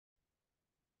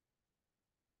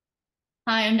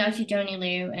Hi, I'm Dr. Joni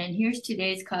Liu, and here's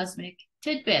today's Cosmic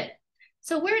Tidbit.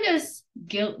 So, where does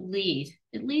guilt lead?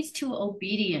 It leads to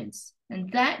obedience,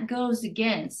 and that goes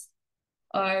against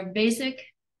our basic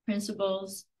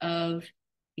principles of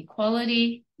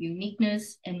equality,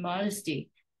 uniqueness, and modesty,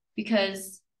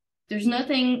 because there's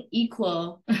nothing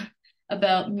equal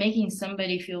about making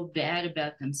somebody feel bad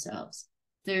about themselves.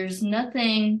 There's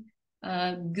nothing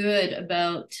good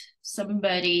about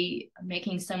somebody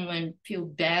making someone feel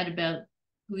bad about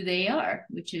who they are,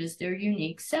 which is their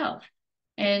unique self.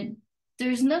 And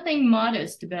there's nothing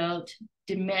modest about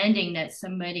demanding that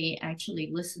somebody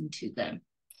actually listen to them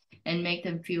and make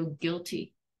them feel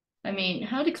guilty. I mean,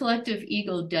 how the collective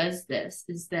ego does this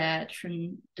is that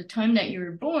from the time that you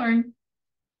were born,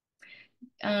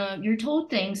 you're told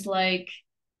things like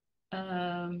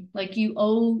you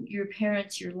owe your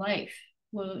parents your life.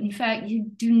 Well, in fact,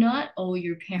 you do not owe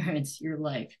your parents your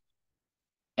life.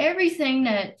 Everything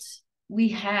that we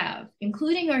have,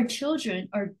 including our children,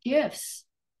 are gifts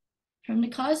from the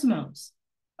cosmos.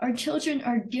 Our children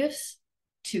are gifts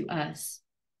to us,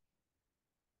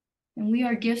 and we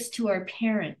are gifts to our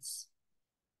parents.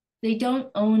 They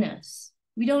don't own us.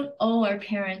 We don't owe our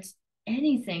parents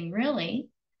anything, really.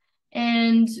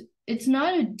 And it's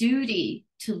not a duty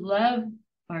to love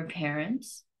our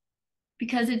parents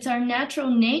because it's our natural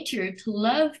nature to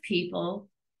love people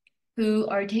who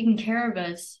are taking care of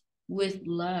us with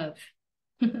love.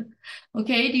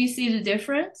 Okay, do you see the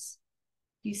difference?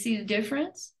 Do you see the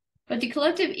difference? But the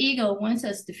collective ego wants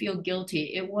us to feel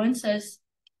guilty. It wants us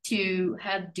to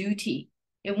have duty.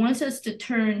 It wants us to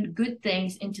turn good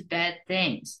things into bad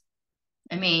things.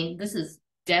 I mean, this is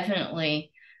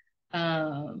definitely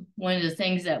one of the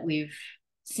things that we've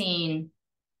seen,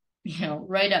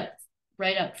 right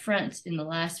up front in the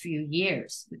last few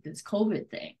years with this COVID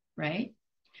thing, right?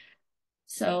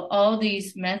 So all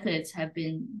these methods have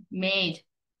been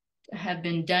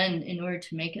done in order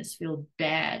to make us feel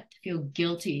bad, to feel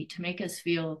guilty, to make us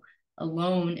feel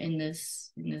alone in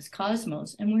this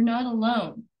cosmos, and we're not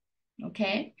alone.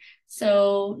 Okay,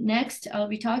 so next I'll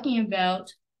be talking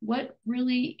about what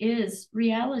really is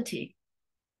reality.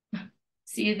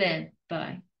 See you then.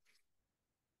 Bye.